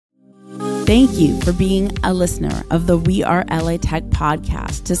Thank you for being a listener of the We Are LA Tech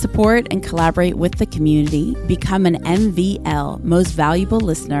podcast. To support and collaborate with the community, become an MVL Most Valuable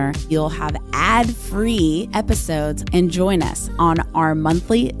Listener. You'll have ad-free episodes and join us on our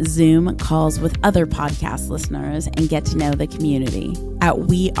monthly Zoom calls with other podcast listeners and get to know the community at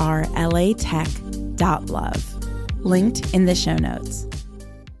WeAreLATech.love. Linked in the show notes.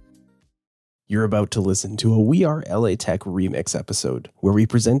 You're about to listen to a We Are LA Tech remix episode where we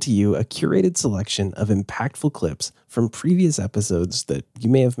present to you a curated selection of impactful clips from previous episodes that you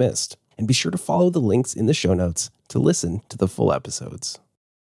may have missed. And be sure to follow the links in the show notes to listen to the full episodes.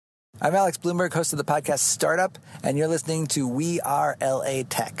 I'm Alex Bloomberg, host of the podcast Startup, and you're listening to We Are LA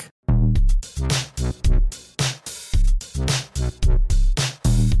Tech.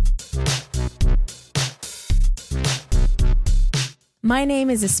 My name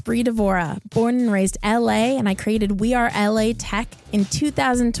is Esprit Devora, born and raised LA, and I created WeAreLATech in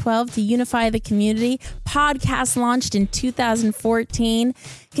 2012 to unify the community. Podcast launched in 2014,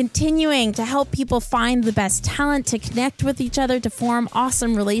 continuing to help people find the best talent, to connect with each other, to form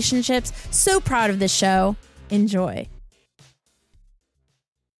awesome relationships. So proud of this show. Enjoy.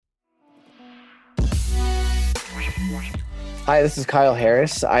 Hi, this is Kyle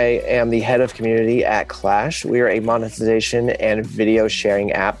Harris. I am the head of community at Clash. We are a monetization and video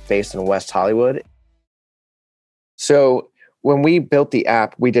sharing app based in West Hollywood. So when we built the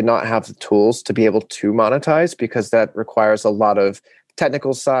app, we did not have the tools to be able to monetize because that requires a lot of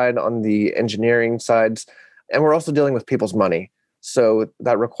technical side on the engineering sides. And we're also dealing with people's money. So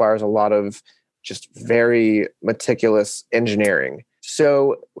that requires a lot of just very meticulous engineering.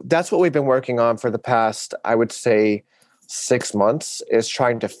 So that's what we've been working on for the past, I would say, 6 months, is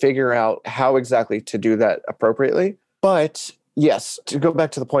trying to figure out how exactly to do that appropriately. But yes, to go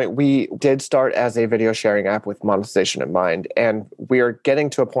back to the point, we did start as a video sharing app with monetization in mind. And we are getting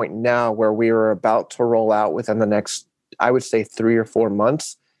to a point now where we are about to roll out within the next, I would say, 3 or 4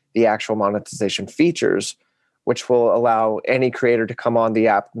 months, the actual monetization features, which will allow any creator to come on the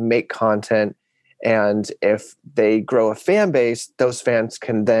app, make content. And if they grow a fan base, those fans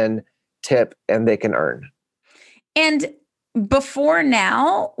can then tip and they can earn. And before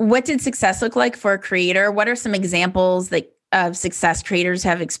now, what did success look like for a creator? What are some examples that of success creators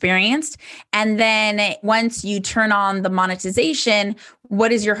have experienced? And then once you turn on the monetization,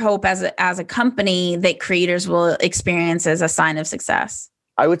 what is your hope as a company that creators will experience as a sign of success?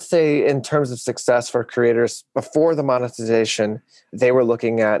 I would say in terms of success for creators, before the monetization, they were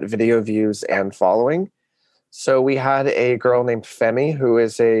looking at video views and following. So we had a girl named Femi who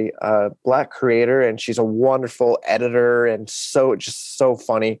is a Black creator, and she's a wonderful editor and so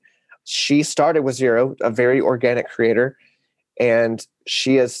funny. She started with zero, a very organic creator, and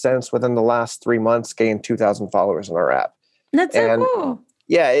she has since, within the last 3 months, gained 2,000 followers on our app. That's so cool.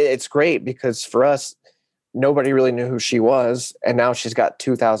 Yeah, it's great because for us, nobody really knew who she was, and now she's got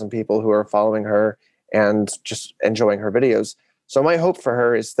 2,000 people who are following her and just enjoying her videos. So my hope for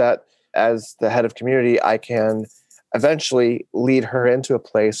her is that as the head of community, I can eventually lead her into a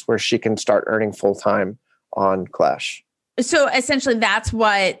place where she can start earning full-time on Clash. So essentially that's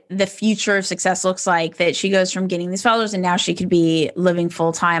what the future of success looks like, that she goes from getting these followers and now she could be living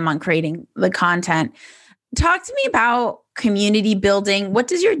full-time on creating the content. Talk to me about community building. What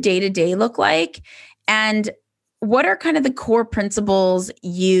does your day-to-day look like? And what are kind of the core principles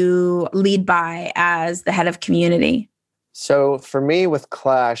you lead by as the head of community? So for me with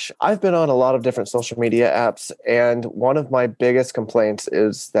Clash, I've been on a lot of different social media apps, and one of my biggest complaints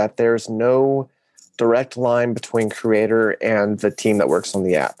is that there's no direct line between creator and the team that works on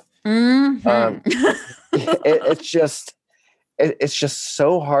the app. Mm-hmm. It's just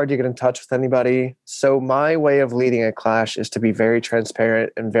so hard to get in touch with anybody. So my way of leading a Clash is to be very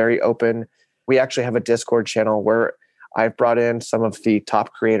transparent and very open. We actually have a Discord channel where I've brought in some of the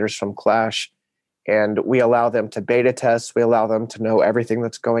top creators from Clash, and we allow them to beta test. We allow them to know everything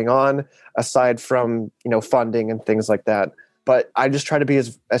that's going on, aside from, funding and things like that. But I just try to be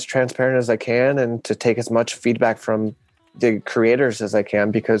as transparent as I can and to take as much feedback from the creators as I can,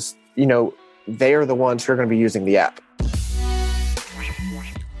 because, they are the ones who are going to be using the app.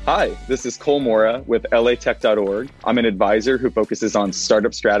 Hi, this is Cole Mora with LATech.org. I'm an advisor who focuses on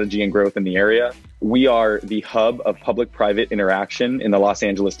startup strategy and growth in the area. We are the hub of public-private interaction in the Los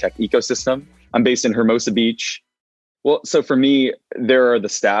Angeles tech ecosystem. I'm based in Hermosa Beach. Well, so for me, there are the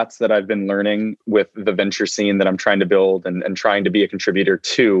stats that I've been learning with the venture scene that I'm trying to build and trying to be a contributor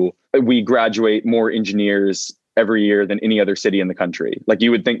to. We graduate more engineers every year than any other city in the country. Like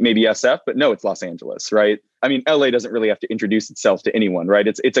you would think maybe SF, but no, it's Los Angeles, right? I mean, LA doesn't really have to introduce itself to anyone, right?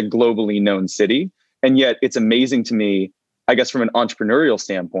 It's a globally known city. And yet it's amazing to me I guess from an entrepreneurial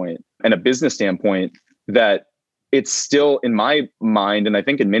standpoint and a business standpoint, that it's still, in my mind, and I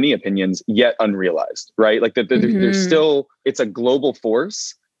think in many opinions, yet unrealized, right? Like there's still, it's a global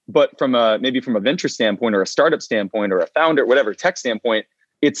force, but maybe from a venture standpoint or a startup standpoint or a founder, whatever, tech standpoint,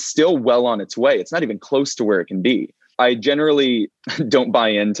 it's still well on its way. It's not even close to where it can be. I generally don't buy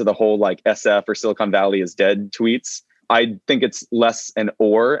into the whole like SF or Silicon Valley is dead tweets. I think it's less an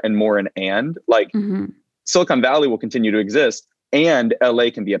or and more an and. Like Silicon Valley will continue to exist and LA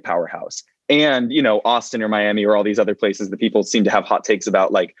can be a powerhouse. And, Austin or Miami or all these other places that people seem to have hot takes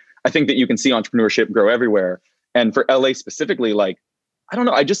about. Like, I think that you can see entrepreneurship grow everywhere. And for LA specifically, like, I don't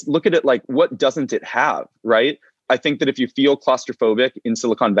know, I just look at it like, what doesn't it have, right? I think that if you feel claustrophobic in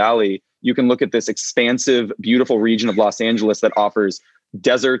Silicon Valley, you can look at this expansive, beautiful region of Los Angeles that offers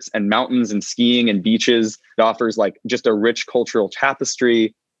deserts and mountains and skiing and beaches. It offers like just a rich cultural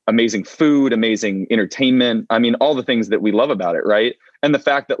tapestry, amazing food, amazing entertainment. I mean, all the things that we love about it, right? And the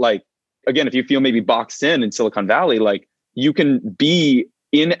fact that like, again, if you feel maybe boxed in Silicon Valley, like you can be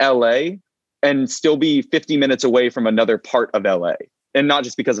in LA and still be 50 minutes away from another part of LA, and not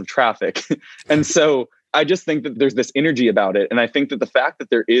just because of traffic. And so I just think that there's this energy about it. And I think that the fact that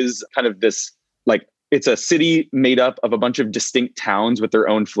there is kind of this, like, it's a city made up of a bunch of distinct towns with their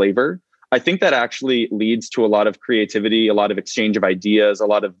own flavor, I think that actually leads to a lot of creativity, a lot of exchange of ideas, a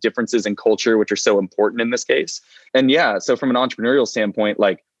lot of differences in culture, which are so important in this case. And yeah, so from an entrepreneurial standpoint,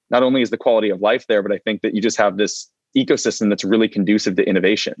 like not only is the quality of life there, but I think that you just have this ecosystem that's really conducive to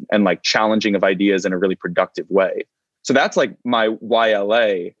innovation and like challenging of ideas in a really productive way. So that's like my why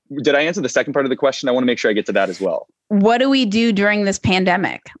LA. Did I answer the second part of the question? I want to make sure I get to that as well. What do we do during this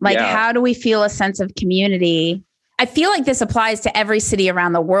pandemic? Like, how do we feel a sense of community? I feel like this applies to every city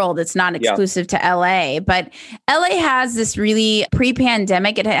around the world. It's not exclusive to LA, but LA has this really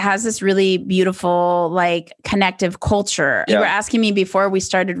pre-pandemic. It has this really beautiful, like connective culture. You were asking me before we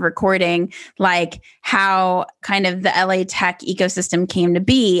started recording, like how kind of the LA tech ecosystem came to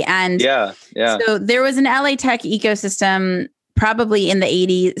be. And so there was an LA tech ecosystem probably in the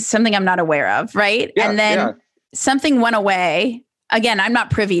 80s, something I'm not aware of. Right. And then something went away. Again, I'm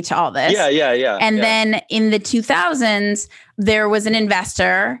not privy to all this. And then in the 2000s, there was an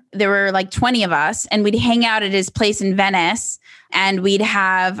investor. There were like 20 of us, and we'd hang out at his place in Venice, and we'd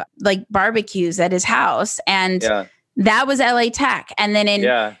have like barbecues at his house. And that was LA Tech. And then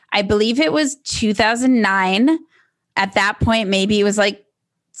in, I believe it was 2009, at that point, maybe it was like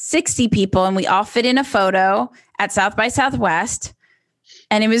 60 people, and we all fit in a photo at South by Southwest.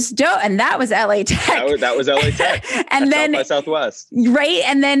 And it was dope. And that was LA Tech. That was LA Tech. And then South by Southwest. Right.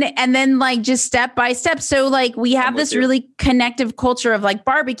 And then like just step by step. So like we have this really connective culture of like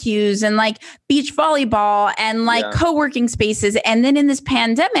barbecues and like beach volleyball and like co-working spaces. And then in this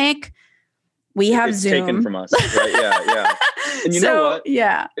pandemic, we have Zoom. It's taken from us. Right? And you know what?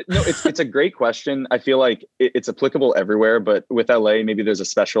 No, it's a great question. I feel like it's applicable everywhere, but with LA, maybe there's a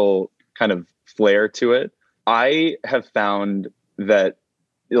special kind of flair to it. I have found that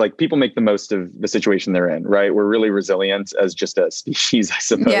like people make the most of the situation they're in, right? We're really resilient as just a species, I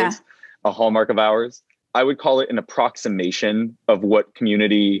suppose, a hallmark of ours. I would call it an approximation of what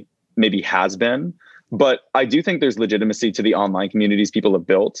community maybe has been. But I do think there's legitimacy to the online communities people have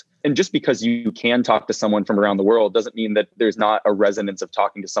built. And just because you can talk to someone from around the world doesn't mean that there's not a resonance of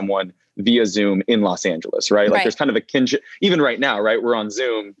talking to someone via Zoom in Los Angeles, right? Like there's kind of a kinship, even right now, right? We're on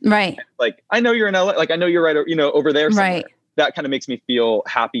Zoom. Right. Like, I know you're in LA, like I know you're right, over there somewhere. Right. That kind of makes me feel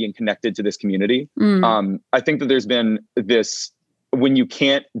happy and connected to this community. I think that there's been this, when you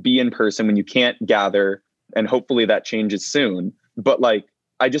can't be in person, when you can't gather, and hopefully that changes soon. But like,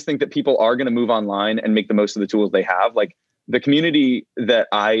 I just think that people are going to move online and make the most of the tools they have. Like the community that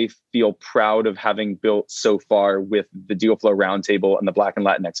I feel proud of having built so far with the Dealflow Roundtable and the Black and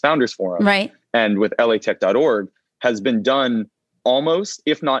Latinx Founders Forum, and with LATech.org has been done almost,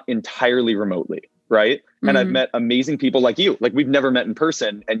 if not entirely remotely. Right. And I've met amazing people like you, like we've never met in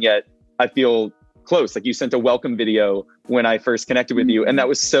person. And yet I feel close. Like you sent a welcome video when I first connected with you. And that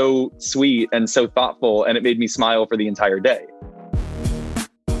was so sweet and so thoughtful. And it made me smile for the entire day.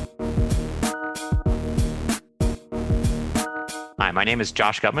 Hi, my name is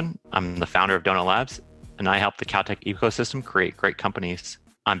Josh Gutman. I'm the founder of Donut Labs, and I help the Caltech ecosystem create great companies.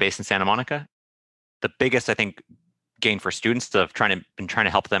 I'm based in Santa Monica. The biggest, I think, gain for students of been trying to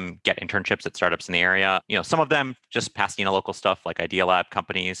help them get internships at startups in the area. Some of them just passing local stuff like Idea Lab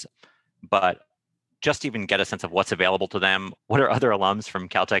companies, but just even get a sense of what's available to them. What are other alums from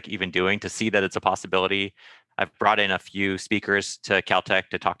Caltech even doing to see that it's a possibility? I've brought in a few speakers to Caltech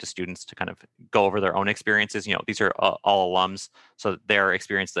to talk to students to kind of go over their own experiences. These are all alums, so their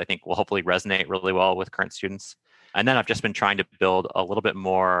experiences I think will hopefully resonate really well with current students. And then I've just been trying to build a little bit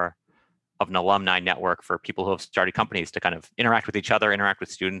more of an alumni network for people who have started companies to kind of interact with each other, interact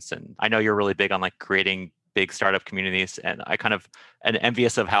with students. And I know you're really big on like creating big startup communities. And I kind of am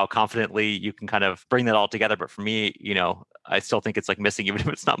envious of how confidently you can kind of bring that all together. But for me, I still think it's like missing, even if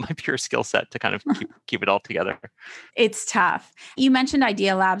it's not my pure skill set, to kind of keep it all together. It's tough. You mentioned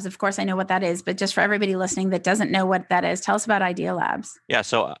Idea Labs. Of course, I know what that is, but just for everybody listening that doesn't know what that is, tell us about Idea Labs. Yeah.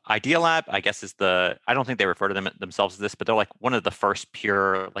 So Idea Lab, I guess, I don't think they refer to themselves as this, but they're like one of the first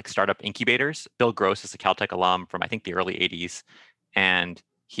pure like startup incubators. Bill Gross is a Caltech alum from, I think, the early 80s. And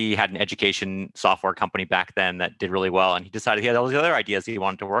he had an education software company back then that did really well. And he decided he had all these other ideas he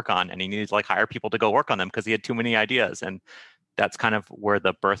wanted to work on, and he needed to like hire people to go work on them because he had too many ideas. And that's kind of where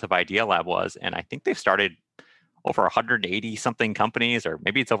the birth of Idea Lab was. And I think they've started over 180 something companies, or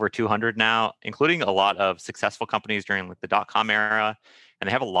maybe it's over 200 now, including a lot of successful companies during like the dot-com era. And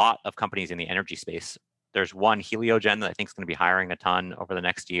they have a lot of companies in the energy space. There's one, Heliogen, that I think is going to be hiring a ton over the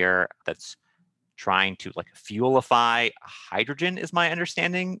next year, that's trying to like fuelify hydrogen, is my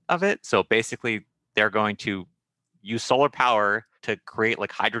understanding of it. So basically they're going to use solar power to create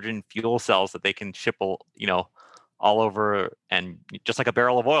like hydrogen fuel cells that they can ship, all over. And just like a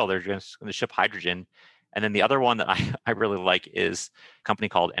barrel of oil, they're just going to ship hydrogen. And then the other one that I really like is a company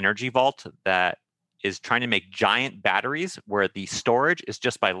called Energy Vault that is trying to make giant batteries where the storage is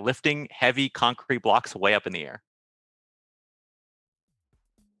just by lifting heavy concrete blocks way up in the air.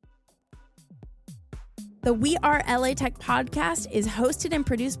 The WeAreLATech podcast is hosted and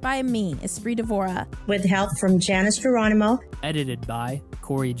produced by me, Esprit Devora, with help from Janice Geronimo. Edited by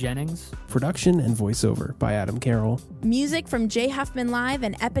Corey Jennings. Production and voiceover by Adam Carroll. Music from Jay Huffman Live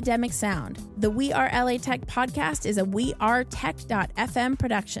and Epidemic Sound. The WeAreLATech podcast is a WeAreTech.fm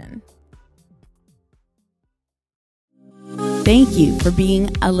production. Thank you for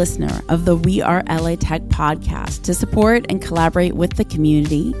being a listener of the WeAreLATech podcast. To support and collaborate with the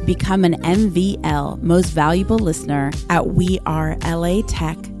community, become an MVL Most Valuable Listener at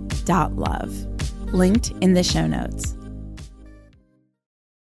WeAreLATech.love. Linked in the show notes.